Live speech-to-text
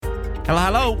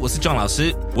Hello， 我是 John 老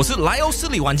师，我是莱欧斯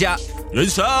里玩家，人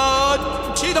生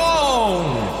启动，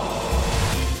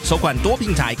首款多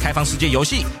平台开放世界游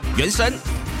戏《原神》，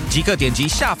即刻点击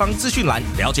下方资讯栏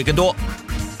了解更多。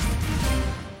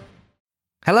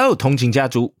Hello， 通勤家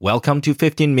族 ，Welcome to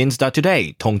 15 Minutes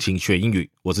Today， 通勤学英语，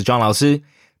我是 John 老师。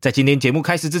在今天节目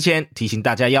开始之前，提醒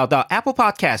大家要到 Apple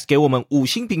Podcast 给我们5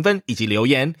星评分以及留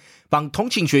言，帮通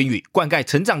勤学英语灌溉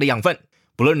成长的养分。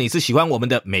不论你是喜欢我们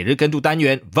的每日跟读单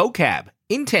元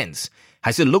Vocab、Intense，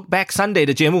 还是 Look Back Sunday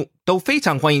的节目，都非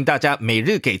常欢迎大家每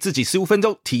日给自己15分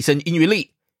钟提升英语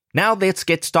力。Now let's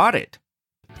get started.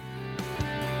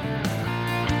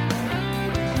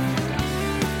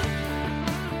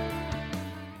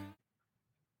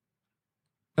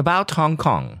 About Hong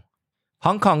Kong.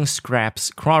 Hong Kong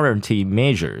scraps quarantine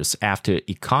measures after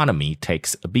economy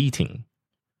takes a beating.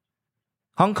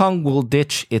 Hong Kong will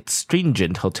ditch its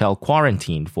stringent hotel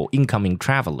quarantine for incoming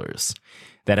travelers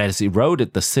that has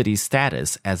eroded the city's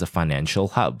status as a financial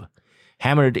hub,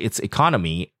 hammered its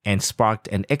economy, and sparked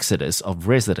an exodus of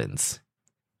residents.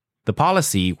 The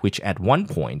policy, which at one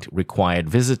point required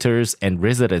visitors and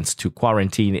residents to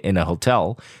quarantine in a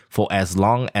hotel for as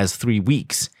long as 3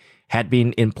 weeks, had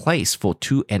been in place for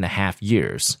 2.5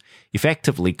 years,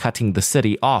 effectively cutting the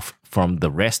city off from the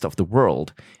rest of the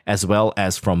world, as well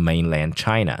as from mainland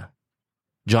China.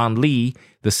 John Lee,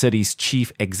 the city's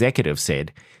chief executive,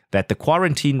 said that the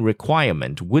quarantine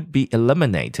requirement would be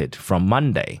eliminated from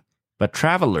Monday, but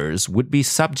travelers would be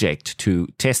subject to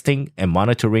testing and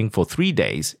monitoring for 3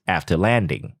 days after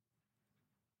landing.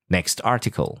 Next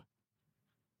article.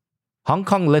 Hong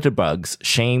Kong litterbugs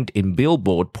shamed in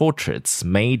billboard portraits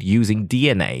made using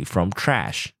DNA from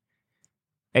trash.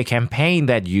 A campaign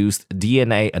that used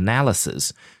DNA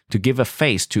analysis to give a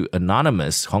face to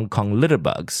anonymous Hong Kong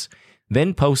litterbugs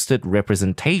then posted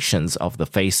representations of the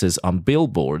faces on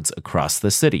billboards across the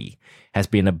city has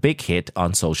been a big hit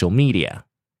on social media.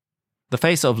 The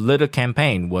Face of Litter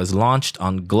campaign was launched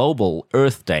on Global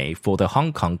Earth Day for the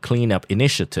Hong Kong Cleanup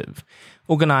Initiative,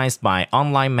 organized by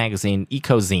online magazine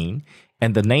Ecozine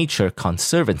and the Nature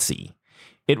Conservancy.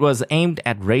 It was aimed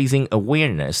at raising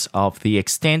awareness of the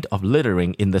extent of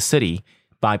littering in the city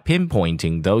by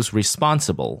pinpointing those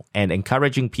responsible and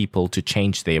encouraging people to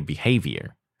change their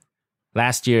behavior.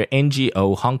 Last year,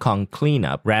 NGO Hong Kong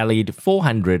Cleanup rallied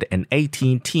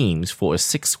 418 teams for a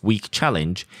 6-week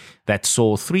challenge that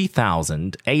saw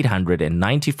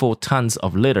 3,894 tons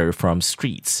of litter from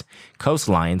streets,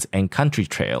 coastlines, and country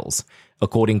trails,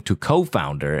 according to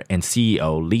co-founder and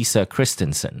CEO Lisa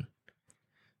Christensen.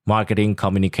 Marketing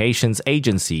communications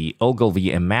agency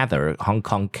Ogilvy & Mather Hong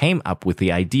Kong came up with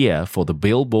the idea for the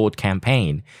billboard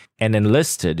campaign and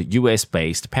enlisted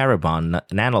US-based Parabon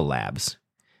Nanolabs.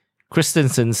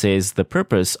 Christensen says the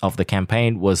purpose of the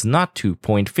campaign was not to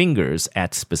point fingers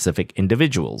at specific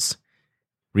individuals.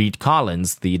 Reed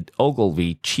Collins, the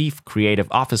Ogilvy chief creative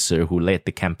officer who led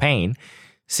the campaign,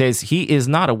 says he is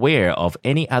not aware of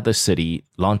any other city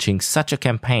launching such a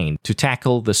campaign to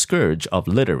tackle the scourge of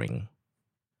littering.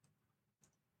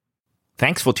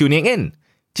 Thanks for tuning in.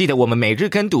 记得我们每日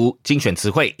跟读、精选词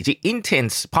汇以及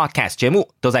Intense Podcast 节目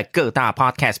都在各大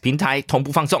Podcast 平台同步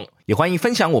放送，也欢迎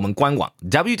分享我们官网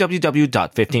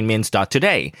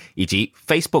www.15minutes.today 以及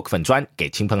Facebook 粉专给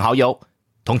亲朋好友。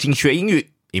通勤学英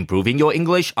语 ，Improving your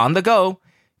English on the go.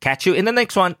 Catch you in the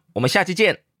next one. 我们下期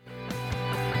见。